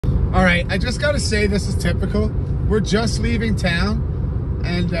right, I just gotta say this is typical. We're just leaving town,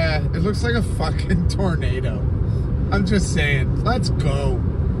 and it looks like a fucking tornado. I'm just saying, let's go.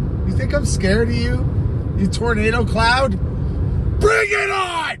 You think I'm scared of you? You tornado cloud? Bring it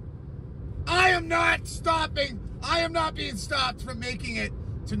on! I am not stopping. I am not being stopped from making it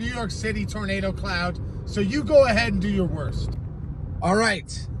to New York City tornado cloud. So you go ahead and do your worst. All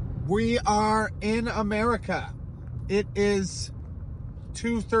right, we are in America. It is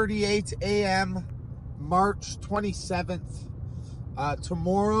 2:38 a.m. March 27th.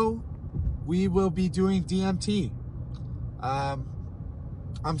 Tomorrow we will be doing DMT.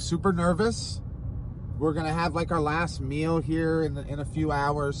 I'm super nervous. We're gonna have like our last meal here in a few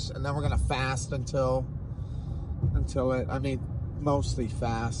hours, and then we're gonna fast until it. I mean, mostly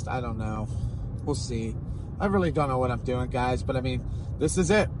fast. I don't know. We'll see. I really don't know what I'm doing, guys, but I mean, this is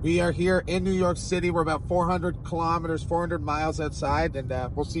it. We are here in New York City. We're about 400 kilometers, 400 miles outside, and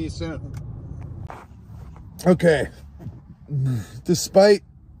we'll see you soon. Okay. Despite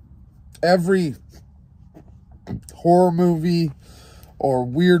every horror movie or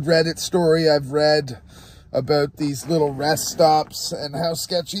weird Reddit story I've read about these little rest stops and how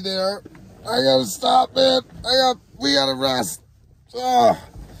sketchy they are, I gotta stop, man. We gotta rest. Oh.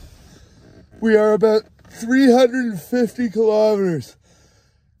 We are about 350 kilometers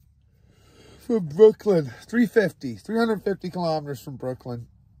from Brooklyn. 350 kilometers from Brooklyn.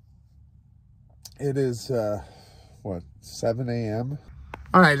 It is, what, 7 a.m.?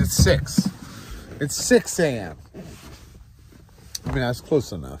 All right, it's 6. It's 6 a.m. I mean, that's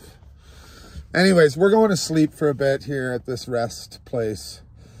close enough. Anyways, we're going to sleep for a bit here at this rest place.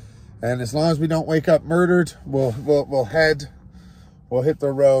 And as long as we don't wake up murdered, we'll hit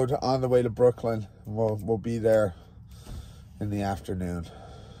the road on the way to Brooklyn. We'll be there in the afternoon.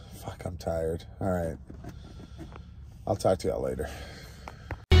 Fuck, I'm tired. All right. I'll talk to y'all later.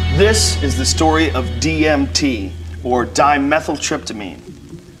 This is the story of DMT, or dimethyltryptamine,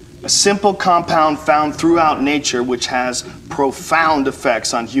 a simple compound found throughout nature which has profound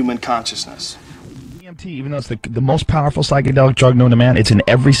effects on human consciousness. DMT, even though it's the most powerful psychedelic drug known to man, it's in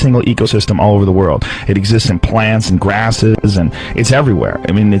every single ecosystem all over the world. It exists in plants and grasses, and it's everywhere.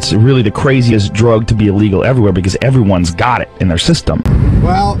 I mean, it's really the craziest drug to be illegal everywhere because everyone's got it in their system.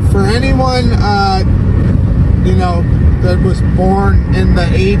 Well, for anyone, you know, that was born in the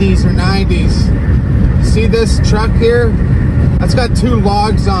 80s or 90s, see this truck here? That's got 2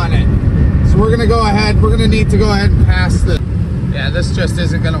 logs on it. So we're gonna go ahead, we're gonna need to go ahead and pass this. Yeah, this just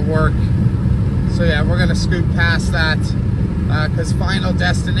isn't gonna work. So yeah, we're gonna scoot past that because Final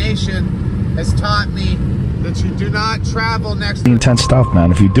Destination has taught me that you do not travel next to... Intense stuff,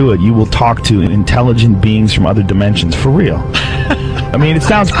 man. If you do it, you will talk to intelligent beings from other dimensions, for real. I mean, it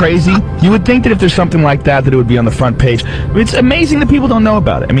sounds crazy. You would think that if there's something like that, that it would be on the front page. But it's amazing that people don't know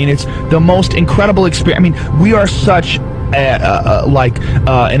about it. I mean, it's the most incredible experience. I mean, we are such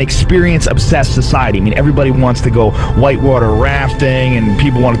an experience-obsessed society. I mean, everybody wants to go whitewater rafting, and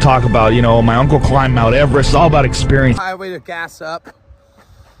people want to talk about, you know, my uncle climbed Mount Everest. It's all about experience. Highway to gas up.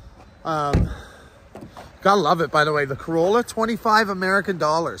 Gotta love it, by the way. The Corolla, 25 American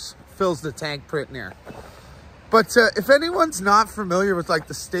dollars fills the tank pretty near. But if anyone's not familiar with like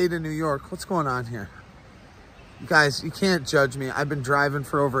the state of New York, what's going on here? You guys, you can't judge me. I've been driving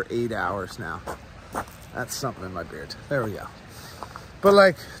for over 8 hours now. That's something in my beard. There we go. But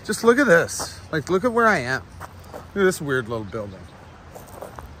like, just look at this. Like, look at where I am. Look at this weird little building.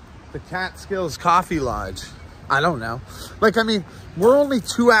 The Catskills Coffee Lodge. I don't know. Like, I mean, we're only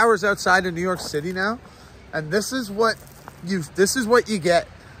 2 hours outside of New York City now. And this is what you get.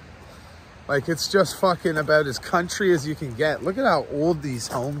 Like, it's just fucking about as country as you can get. Look at how old these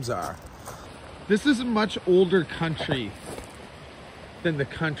homes are. This is a much older country than the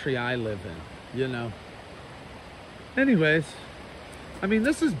country I live in, you know? Anyways, I mean,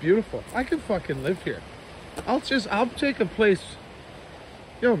 this is beautiful. I can fucking live here. I'll take a place.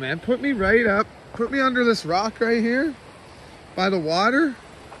 Yo, man, put me right up. Put me under this rock right here by the water.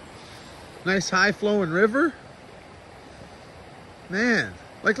 Nice high flowing river. Man,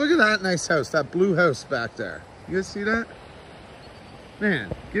 like, look at that nice house, that blue house back there. You guys see that? Man,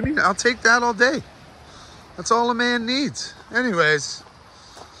 I'll take that all day. That's all a man needs. Anyways,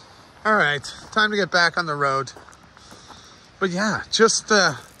 all right, time to get back on the road. But yeah, just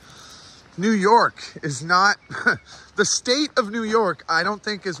New York is not, the state of New York, I don't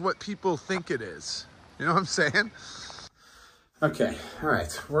think is what people think it is. You know what I'm saying? Okay, all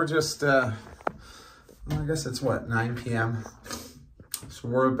right, we're just, I guess it's what, 9 p.m. So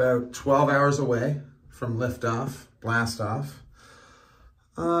we're about 12 hours away from liftoff, blast off.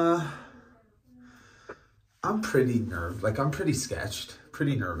 I'm pretty nerved, like I'm pretty sketched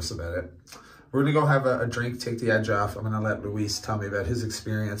pretty nervous about it. We're gonna go have a drink, take the edge off. I'm gonna let Luis tell me about his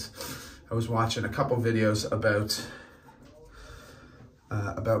experience. I was watching a couple videos about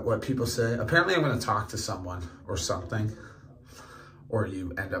what people say. Apparently I'm gonna talk to someone or something, or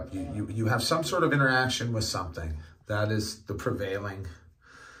you end up, you have some sort of interaction with something. That is the prevailing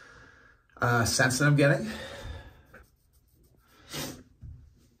sense that I'm getting.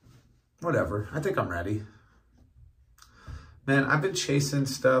 Whatever, I think I'm ready. Man, I've been chasing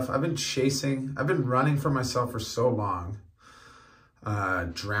stuff. I've been running for myself for so long.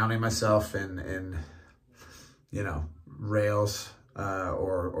 Drowning myself in you know, rails,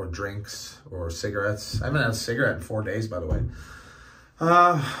 or drinks or cigarettes. I haven't had a cigarette in 4 days, by the way.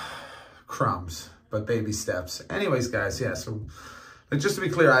 Crumbs, but baby steps. Anyways, guys, yeah, so just to be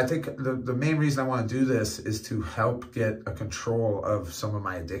clear, I think the main reason I want to do this is to help get a control of some of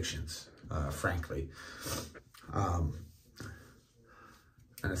my addictions, frankly.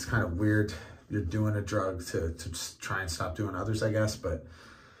 And it's kind of weird. You're doing a drug to try and stop doing others, I guess. But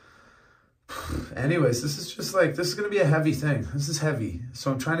anyways, this is just like, this is going to be a heavy thing. This is heavy.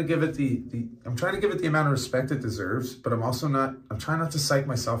 So I'm trying to give it I'm trying to give it the amount of respect it deserves, but I'm trying not to psych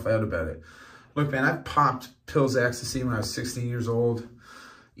myself out about it. Look, man, I've popped pills of ecstasy when I was 16 years old,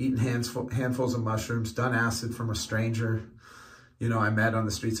 eaten handfuls of mushrooms, done acid from a stranger, you know, I met on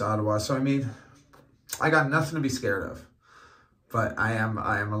the streets of Ottawa. So, I mean, I got nothing to be scared of. But I am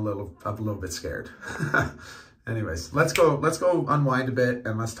a little bit scared. Anyways, let's go unwind a bit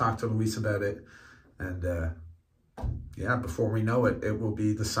and let's talk to Luis about it. And yeah, before we know it,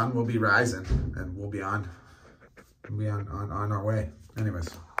 the sun will be rising and we'll be on our way. Anyways.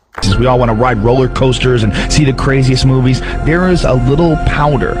 We all want to ride roller coasters and see the craziest movies. There is a little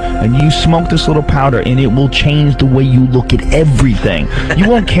powder, and you smoke this little powder, and it will change the way you look at everything. You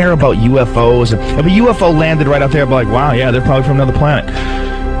won't care about UFOs. If a UFO landed right out there, I'd be like, wow, yeah, they're probably from another planet.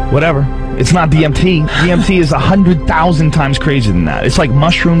 Whatever. It's not DMT. DMT is 100,000 times crazier than that. It's like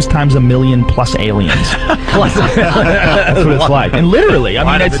mushrooms times 1,000,000 plus aliens. That's what it's like. And literally, I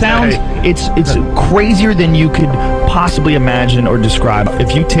mean, it sounds, it's crazier than you could possibly imagine or describe.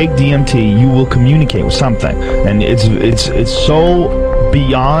 If you take DMT, you will communicate with something, and it's so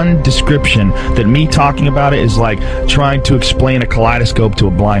beyond description that me talking about it is like trying to explain a kaleidoscope to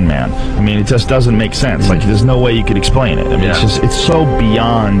a blind man. I mean, it just doesn't make sense. Like, there's no way you could explain it. I mean, it's so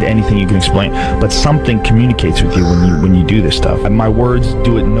beyond anything you can explain. But something communicates with you when you do this stuff. And my words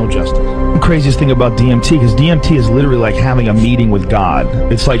do it no justice. The craziest thing about DMT, because DMT is literally like having a meeting with God.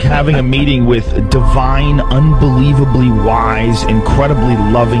 It's like having a meeting with divine, unbelievably wise, incredibly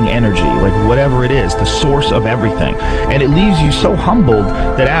loving energy. Like, whatever it is, the source of everything. And it leaves you so humbled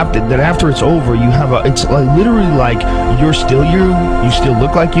that after it's over, you have it's like literally like you're still you still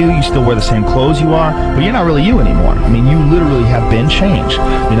look like you still wear the same clothes you are, but you're not really you anymore. I mean, you literally have been changed.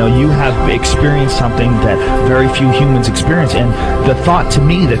 You know, you have experienced something that very few humans experience. And the thought to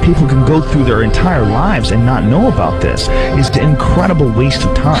me that people can go through their entire lives and not know about this is an incredible waste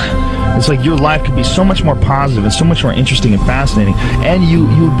of time. It's like your life could be so much more positive and so much more interesting and fascinating, and you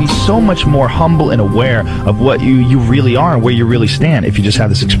would be so much more humble and aware of what you really are and where you really stand if you just have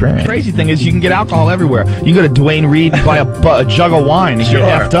this experience. The crazy thing is you can get alcohol everywhere. You can go to Duane Reade and buy a jug of wine and get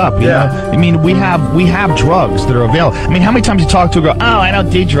effed up. You know? I mean, we have drugs that are available. I mean, how many times you talk to a girl, oh, I don't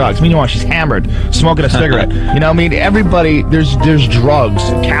do drugs. Meanwhile, she's hammered, smoking a cigarette. You know, I mean, everybody, there's drugs,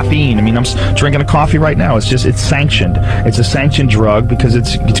 caffeine. I mean, I'm drinking a coffee right now. It's sanctioned. It's a sanctioned drug because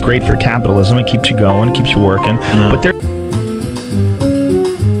it's great for capitalism. It keeps you going, it keeps you working. But there.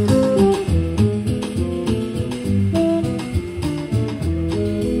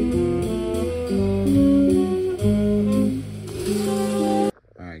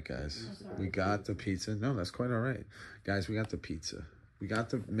 All right, guys, we got the pizza. No, that's quite all right, guys. We got the pizza. We got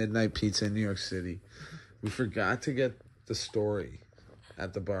the midnight pizza in New York City. We forgot to get the story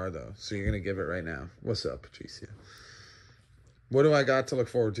at the bar though, so you're gonna give it right now. What's up, Patricia? What do I got to look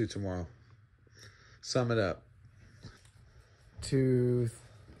forward to tomorrow? Sum it up. To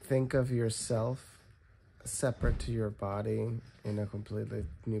think of yourself separate to your body in a completely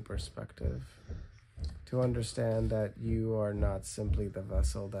new perspective. To understand that you are not simply the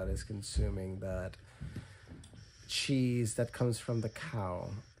vessel that is consuming that cheese that comes from the cow.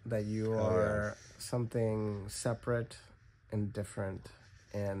 That you are something separate and different,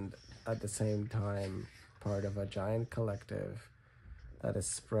 and at the same time part of a giant collective that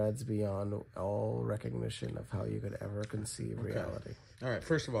spreads beyond all recognition of how you could ever conceive reality. All right,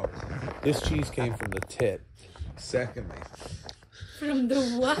 first of all, this cheese came from the tit. Secondly, From the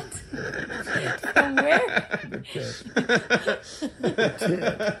what? From where?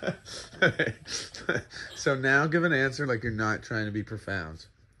 So now give an answer like you're not trying to be profound.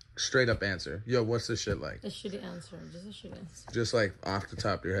 Straight up answer. Yo, what's this shit like? A shitty answer. Just a shitty answer. Just like off the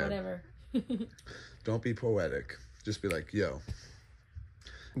top of your head. Whatever. Don't be poetic. Just be like, yo,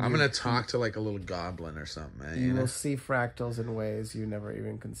 I'm going to talk to like a little goblin or something, man. You will see fractals in ways you never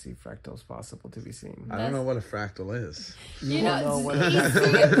even conceived fractals possible to be seen. I don't know what a fractal is. You know what it's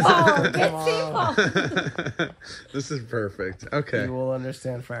simple. This is perfect. Okay. You will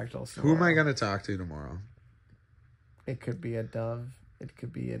understand fractals tomorrow. Who am I going to talk to tomorrow? It could be a dove. It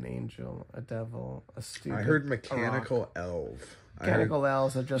could be an angel, a devil, a student. I heard mechanical elf. Mechanical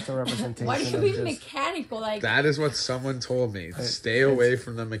elves are just a representation. Why do you of mean just, mechanical? Like that is what someone told me. Stay away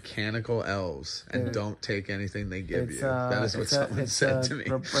from the mechanical elves and don't take anything they give you. That is what someone said to me.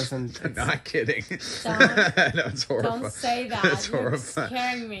 I'm not kidding. I know, it's horrifying. Don't say that. It's You're horrifying.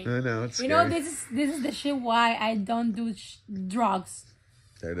 scaring me. I know, it's scary. You know, this is the shit why I don't do drugs.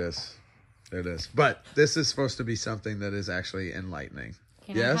 There it is. There it is. But this is supposed to be something that is actually enlightening.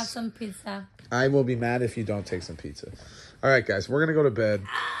 Can I have some pizza? I will be mad if you don't take some pizza. All right, guys, we're going to go to bed.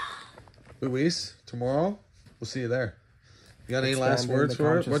 Luis, tomorrow, we'll see you there. You got any last words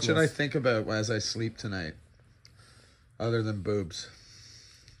for it? What should I think about as I sleep tonight? Other than boobs.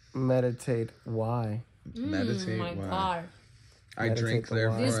 Meditate. Why? Meditate. My why? God. I drink,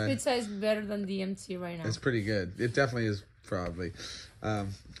 therefore. This pizza is better than DMT right now. It's pretty good. It definitely is, probably.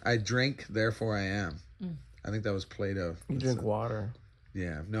 I drink, therefore I am. I think that was Plato. You drink water.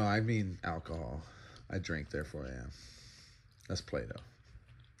 Yeah. No, I mean alcohol. I drink, therefore I am. That's Plato.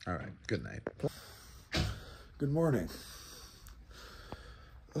 All right. Good night. Good morning.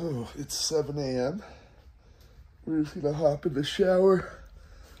 Oh, it's 7 a.m. We're just going to hop in the shower.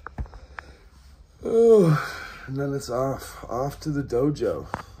 Oh, and then it's off. Off to the dojo.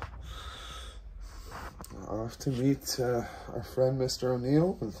 Off to meet our friend, Mr.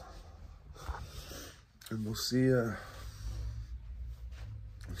 O'Neill. And we'll see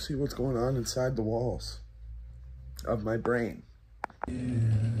what's going on inside the walls of my brain. Yeah.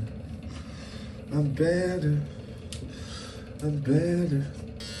 I'm better. I'm better.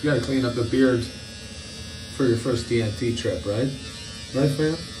 You gotta clean up the beard for your first DMT trip, right? Right,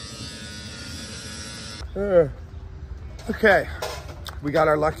 fam? Okay. We got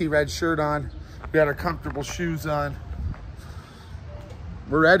our lucky red shirt on. We got our comfortable shoes on.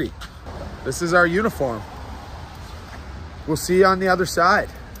 We're ready. This is our uniform. We'll see you on the other side.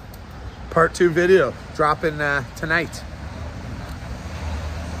 Part 2 video dropping tonight.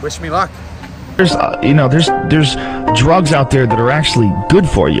 Wish me luck. There's there's drugs out there that are actually good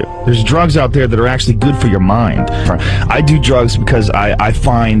for you. There's drugs out there that are actually good for your mind. I do drugs because I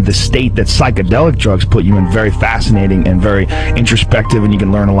find the state that psychedelic drugs put you in very fascinating and very introspective, and you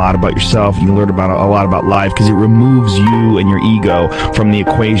can learn a lot about yourself. You can learn about a lot about life because it removes you and your ego from the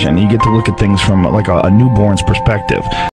equation. You get to look at things from like a newborn's perspective.